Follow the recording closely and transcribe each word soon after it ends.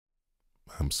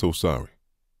I'm so sorry.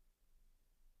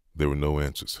 There were no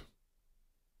answers.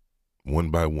 One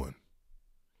by one,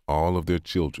 all of their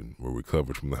children were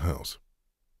recovered from the house.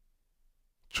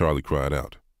 Charlie cried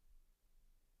out,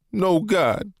 "No,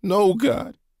 God, no,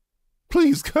 God.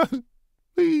 Please, God,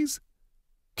 please.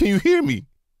 Can you hear me?"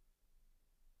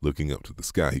 Looking up to the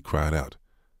sky, he cried out,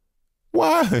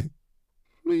 "Why?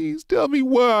 Please tell me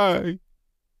why."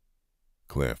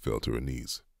 Claire fell to her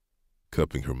knees,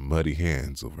 cupping her muddy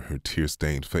hands over her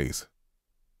tear-stained face.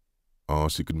 All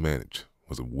she could manage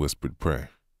was a whispered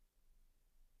prayer.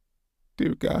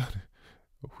 "Dear God,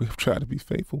 we have tried to be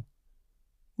faithful.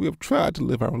 We have tried to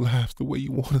live our lives the way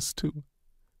you want us to.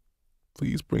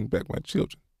 Please bring back my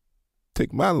children.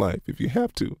 Take my life if you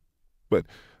have to, but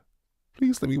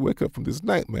please let me wake up from this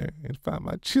nightmare and find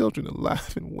my children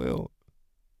alive and well."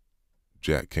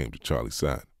 Jack came to Charlie's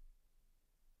side.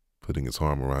 Putting his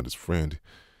arm around his friend,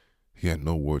 he had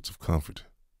no words of comfort.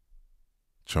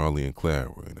 Charlie and Claire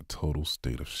were in a total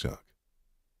state of shock.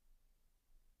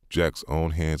 Jack's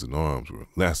own hands and arms were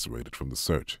lacerated from the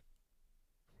search.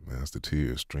 As the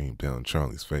tears streamed down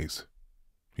Charlie's face,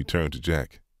 he turned to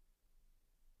Jack.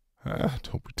 "I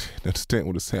don't pretend to understand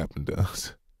what has happened to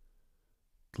us.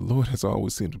 The Lord has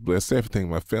always seemed to bless everything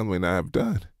my family and I have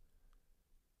done.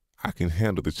 I can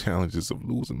handle the challenges of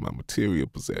losing my material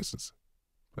possessions,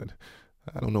 but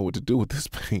I don't know what to do with this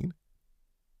pain.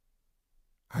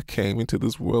 I came into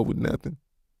this world with nothing.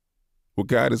 What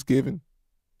God has given,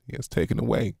 He has taken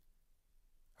away.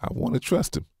 I want to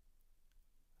trust Him.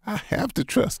 I have to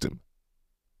trust Him."